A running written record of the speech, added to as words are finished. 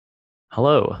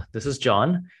Hello, this is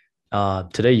John.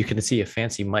 Today you can see a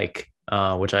fancy mic,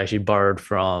 which I actually borrowed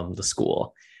from the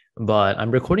school. But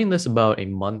I'm recording this about a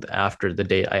month after the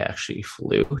date I actually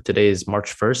flew. Today is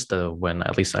March 1st, when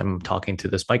at least I'm talking to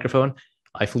this microphone.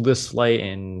 I flew this flight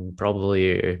in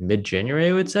probably mid-January,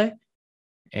 I would say.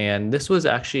 And this was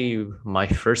actually my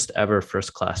first ever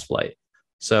first class flight.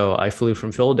 So I flew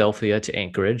from Philadelphia to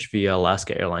Anchorage via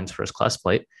Alaska Airlines first class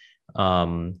flight.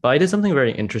 But I did something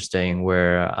very interesting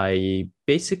where I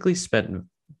paid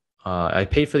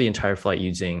for the entire flight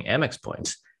using Amex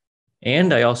points.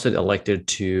 And I also elected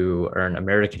to earn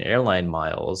American airline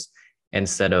miles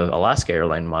instead of Alaska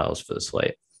airline miles for this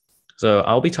flight. So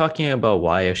I'll be talking about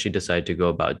why I actually decided to go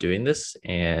about doing this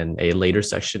in a later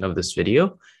section of this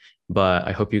video. But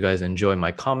I hope you guys enjoy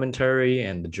my commentary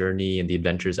and the journey and the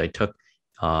adventures I took,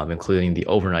 including the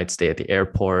overnight stay at the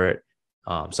airport,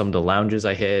 some of the lounges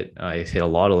I hit a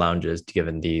lot of lounges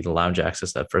given the lounge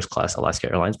access that first class Alaska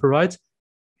Airlines provides.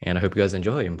 And I hope you guys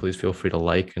enjoy, and please feel free to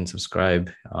like and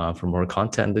subscribe for more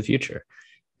content in the future.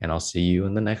 And I'll see you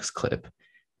in the next clip.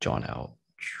 John out.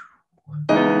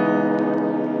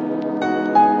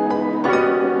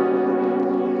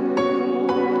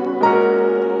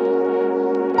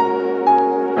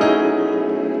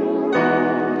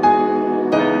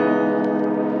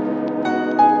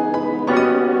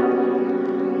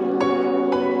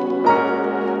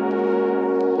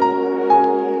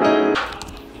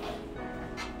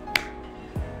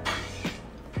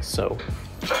 So,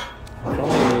 I'm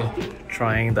probably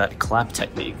trying that clap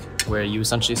technique where you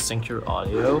essentially sync your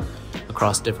audio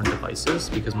across different devices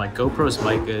because my GoPro's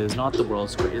mic is not the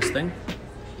world's greatest thing.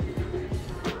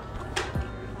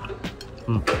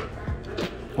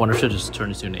 Wonder if I should just turn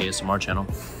this into an ASMR channel.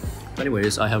 But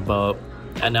anyways, I have about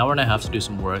an hour and a half to do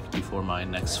some work before my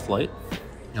next flight.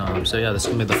 So yeah, this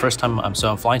is gonna be the first time. I'm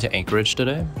flying to Anchorage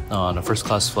today on a first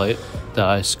class flight that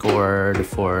I scored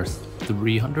for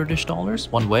 $300-ish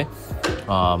one way.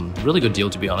 Really good deal,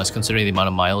 to be honest, considering the amount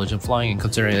of mileage I'm flying and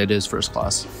considering it is first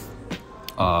class.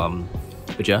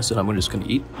 But yeah, so I'm just gonna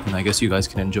eat, and I guess you guys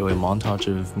can enjoy a montage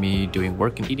of me doing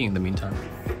work and eating in the meantime.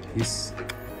 Peace.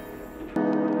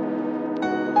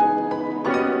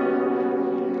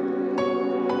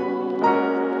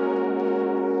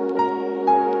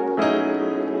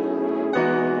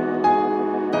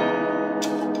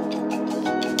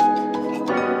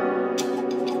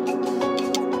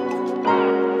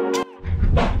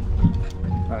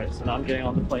 Alright, so now I'm getting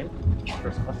on the plane.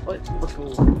 First class flight. Let's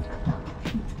go.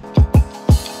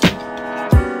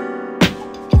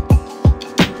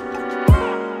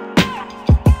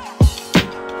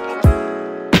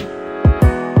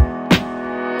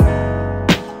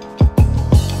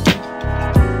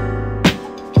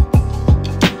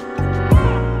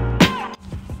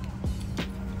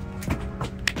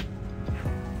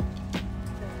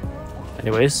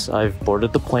 Anyways, I've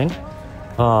boarded the plane.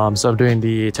 So I'm doing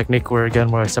the technique where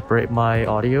I separate my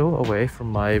audio away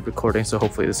from my recording, so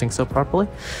hopefully this syncs up properly.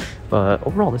 But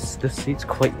overall, this seat's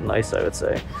quite nice, I would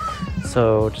say.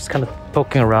 So just kind of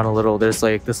poking around a little, there's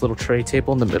like this little tray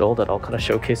table in the middle that I'll kind of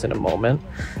showcase in a moment.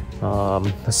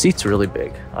 The seat's really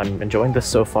big. I'm enjoying this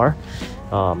so far.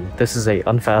 This is a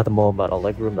unfathomable amount of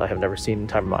legroom that I have never seen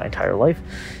in my entire life.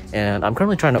 And I'm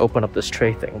currently trying to open up this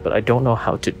tray thing, but I don't know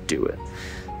how to do it.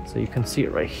 So you can see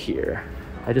it right here.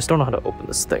 I just don't know how to open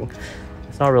this thing.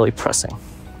 It's not really pressing.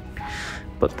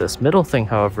 But this middle thing,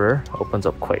 however, opens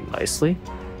up quite nicely.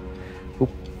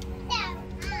 Oop.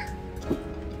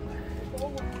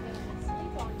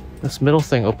 This middle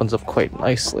thing opens up quite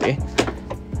nicely.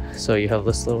 So you have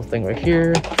this little thing right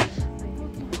here.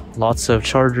 Lots of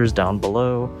chargers down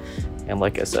below. And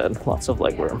like I said, lots of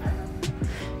legroom.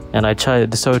 And I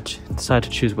decided to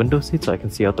choose window seat so I can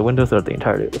see out the window throughout the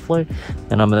entirety of the flight.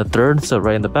 And I'm in the third, so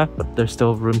right in the back, but there's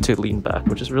still room to lean back,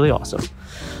 which is really awesome.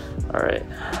 All right,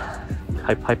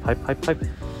 hype.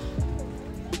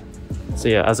 So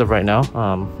yeah, as of right now,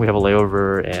 we have a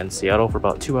layover in Seattle for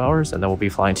about 2 hours, and then we'll be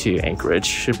flying to Anchorage.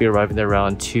 Should be arriving there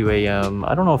around 2 a.m.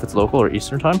 I don't know if it's local or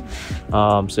Eastern time,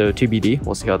 so TBD.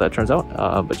 We'll see how that turns out.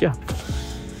 But yeah,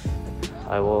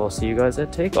 I will see you guys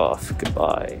at takeoff.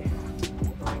 Goodbye.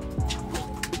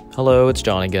 Hello, it's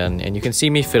John again, and you can see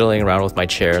me fiddling around with my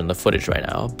chair in the footage right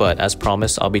now, but as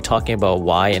promised, I'll be talking about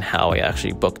why and how I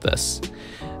actually booked this.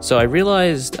 So I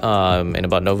realized in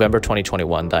about November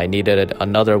 2021 that I needed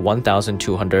another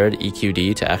 1,200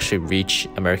 EQD to actually reach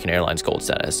American Airlines Gold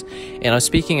status. And I'm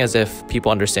speaking as if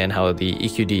people understand how the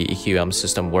EQD EQM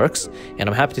system works, and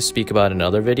I'm happy to speak about it in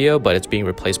another video, but it's being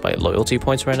replaced by loyalty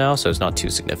points right now, so it's not too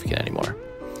significant anymore.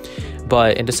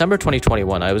 But in December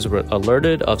 2021, I was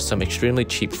alerted of some extremely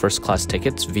cheap first class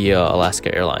tickets via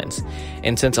Alaska Airlines.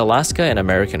 And since Alaska and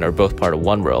American are both part of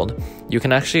One World, you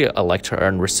can actually elect to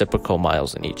earn reciprocal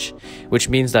miles in each, which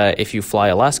means that if you fly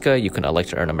Alaska, you can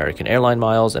elect to earn American airline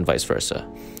miles and vice versa.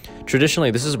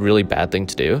 Traditionally, this is a really bad thing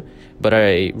to do, but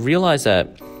I realized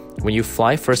that when you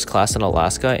fly first class in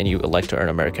Alaska and you elect to earn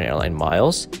American airline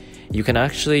miles, you can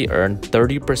actually earn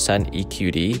 30%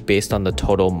 EQD based on the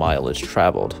total mileage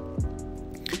traveled.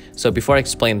 So before I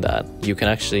explain that, you can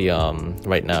actually,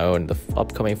 right now in the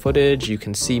upcoming footage, you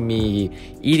can see me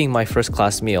eating my first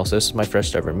class meal. So this is my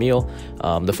first ever meal.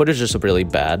 The footage is really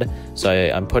bad, so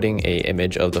I'm putting a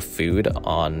image of the food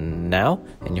on now,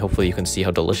 and hopefully you can see how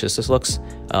delicious this looks.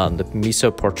 The miso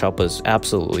pork chop was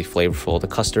absolutely flavorful. The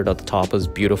custard at the top was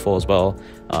beautiful as well.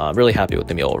 Really happy with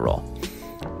the meal overall.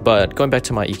 But going back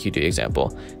to my EQD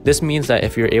example, this means that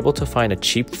if you're able to find a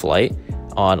cheap flight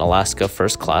on Alaska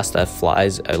first class that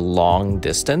flies a long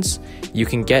distance, you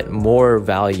can get more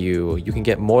value, you can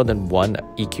get more than one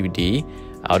EQD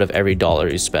out of every dollar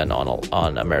you spend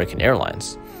on American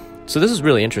Airlines. So this is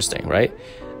really interesting, right?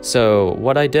 So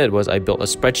what I did was I built a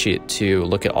spreadsheet to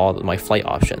look at all my flight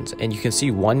options, and you can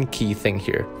see one key thing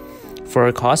here. For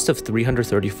a cost of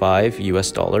 $335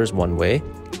 US one way,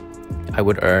 I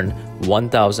would earn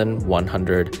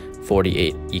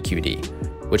 1,148 EQD,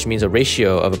 which means a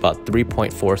ratio of about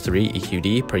 3.43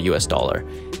 EQD per US dollar.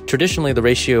 Traditionally, the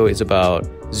ratio is about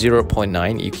 0.9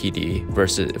 EQD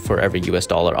versus for every US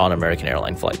dollar on American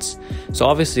airline flights. So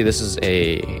obviously this is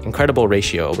a incredible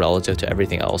ratio relative to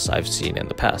everything else I've seen in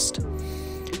the past.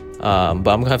 But I'm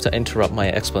gonna have to interrupt my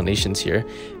explanations here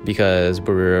because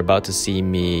we're about to see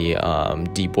me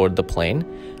deboard the plane.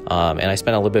 And I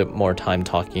spent a little bit more time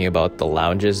talking about the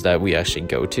lounges that we actually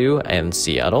go to in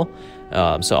Seattle.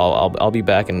 So I'll be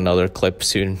back in another clip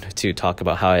soon to talk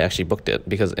about how I actually booked it.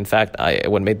 Because in fact,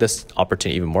 what made this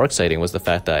opportunity even more exciting was the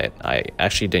fact that I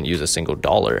actually didn't use a single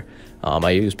dollar. I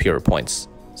used pure points.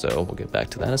 So we'll get back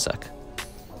to that in a sec.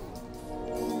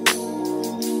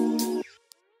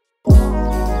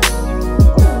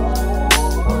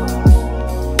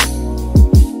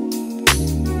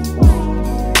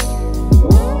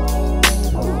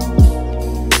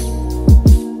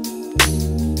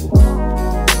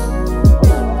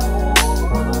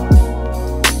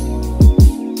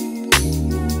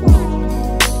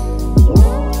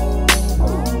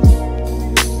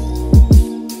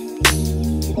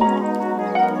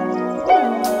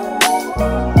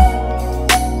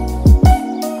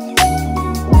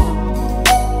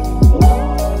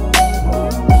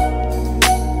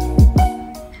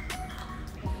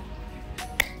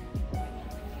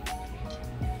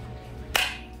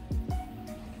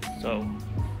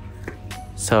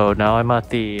 So now I'm at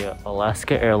the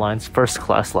Alaska Airlines first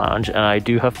class lounge, and I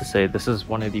do have to say this is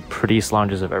one of the prettiest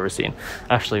lounges I've ever seen.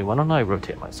 Actually, why don't I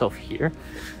rotate myself here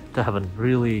to have a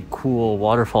really cool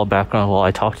waterfall background while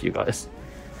I talk to you guys.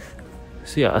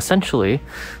 So yeah, essentially,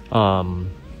 I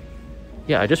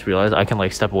just realized I can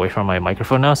like step away from my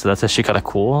microphone now, so that's actually kind of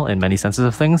cool in many senses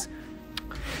of things.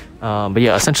 But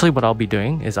yeah, essentially what I'll be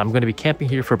doing is I'm going to be camping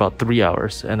here for about 3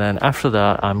 hours. And then after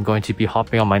that, I'm going to be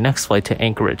hopping on my next flight to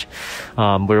Anchorage,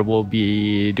 where we'll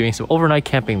be doing some overnight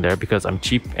camping there because I'm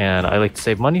cheap and I like to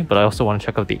save money. But I also want to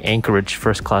check out the Anchorage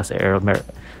first class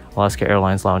Alaska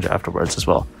Airlines lounge afterwards as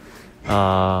well.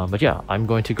 But yeah, I'm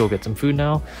going to go get some food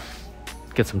now,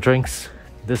 get some drinks.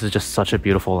 This is just such a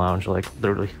beautiful lounge, like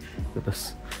literally, look at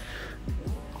this.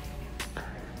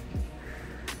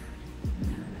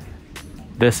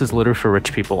 This is literally for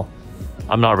rich people.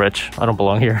 I'm not rich. I don't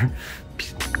belong here.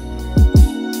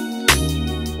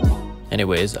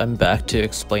 Anyways, I'm back to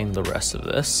explain the rest of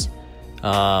this.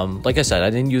 Like I said, I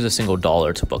didn't use a single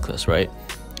dollar to book this, right?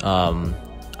 I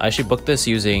actually booked this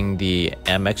using the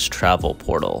Amex travel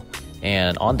portal.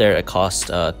 And on there, it cost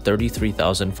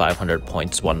 33,500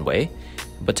 points one way.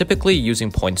 But typically,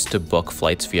 using points to book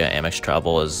flights via Amex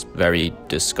travel is very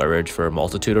discouraged for a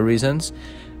multitude of reasons.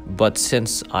 But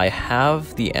since I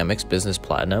have the Amex Business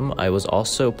Platinum, I was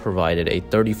also provided a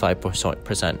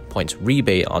 35% points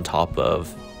rebate on top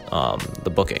of the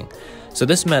booking. So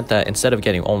this meant that instead of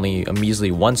getting only a measly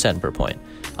 1 cent per point,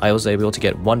 I was able to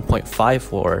get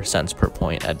 1.54 cents per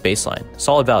point at baseline.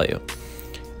 Solid value.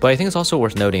 But I think it's also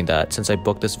worth noting that since I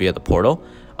booked this via the portal,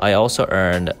 I also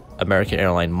earned American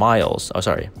Airline miles.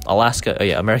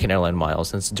 American Airline miles,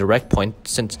 since direct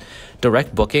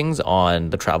bookings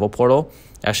on the travel portal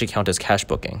actually count as cash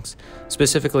bookings.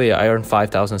 Specifically, I earned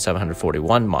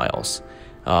 5,741 miles.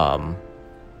 Awesome.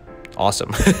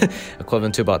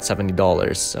 Equivalent to about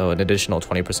 $70, so an additional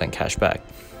 20% cash back.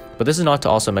 But this is not to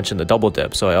also mention the double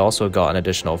dip. So I also got an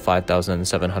additional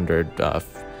 5,700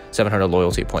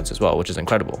 loyalty points as well, which is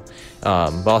incredible.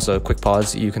 But also, quick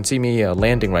pause, you can see me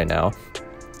landing right now.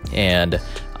 And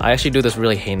I actually do this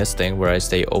really heinous thing where I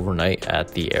stay overnight at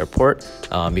the airport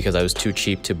because I was too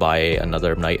cheap to buy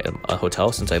another night at a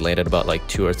hotel since I landed about like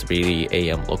 2 or 3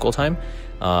 a.m. local time.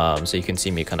 So you can see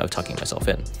me kind of tucking myself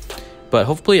in. But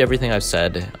hopefully everything I've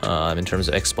said in terms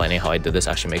of explaining how I did this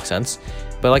actually makes sense.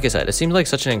 But like I said, it seems like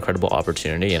such an incredible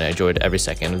opportunity and I enjoyed every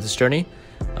second of this journey.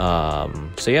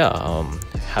 So yeah,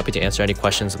 happy to answer any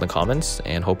questions in the comments,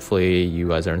 and hopefully you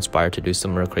guys are inspired to do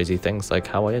some more crazy things like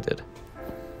how I did.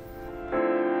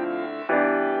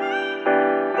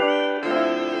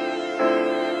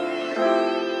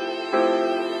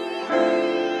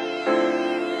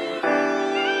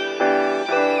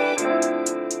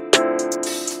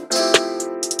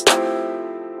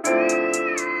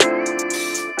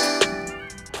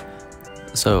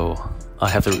 So I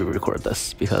have to re-record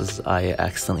this because I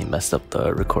accidentally messed up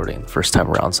the recording the first time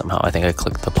around somehow. I think I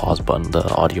clicked the pause button, the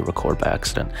audio record by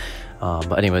accident.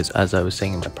 But anyways, as I was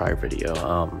saying in my prior video,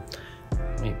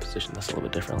 let me position this a little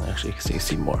bit differently actually so you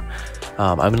see more.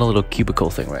 I'm in a little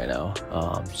cubicle thing right now.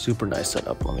 Super nice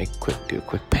setup. Let me do a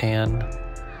quick pan.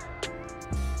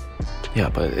 Yeah,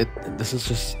 but this is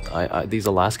just these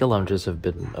Alaska lounges have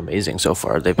been amazing so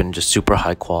far. They've been just super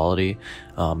high quality,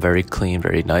 very clean,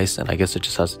 very nice, and I guess it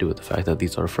just has to do with the fact that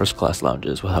these are first class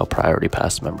lounges without priority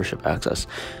pass membership access.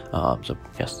 So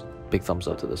yes, big thumbs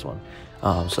up to this one.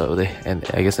 And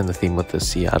I guess in the theme with the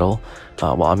Seattle,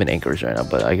 well, I'm in Anchorage right now,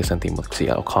 but I guess in theme with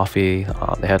Seattle coffee,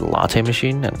 they had a latte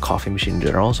machine and a coffee machine in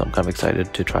general, so I'm kind of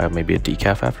excited to try maybe a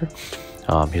decaf after.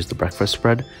 Here's the breakfast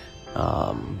spread.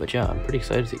 But yeah, I'm pretty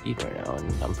excited to eat right now,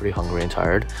 and I'm pretty hungry and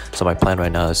tired. So my plan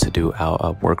right now is to do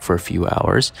work for a few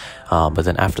hours, but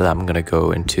then after that I'm gonna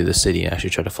go into the city and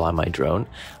actually try to fly my drone,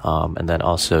 and then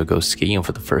also go skiing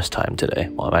for the first time today.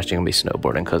 Well, I'm actually gonna be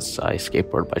snowboarding because I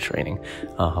skateboard by training.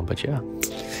 But yeah,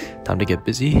 time to get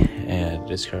busy, and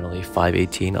it's currently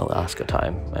 5:18 Alaska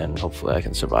time, and hopefully I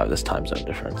can survive this time zone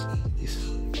difference. Peace.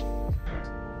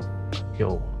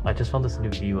 Yo, I just found this new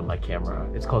view on my camera.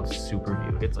 It's called Super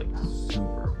View. It's like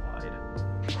super wide.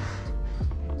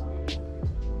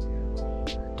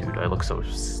 Dude, I look so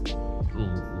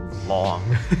long.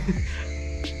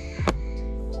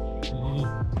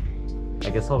 I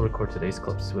guess I'll record today's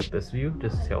clips with this view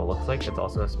just to see how it looks like. It's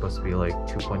also supposed to be like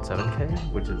 2.7K,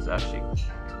 which is actually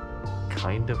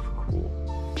kind of cool.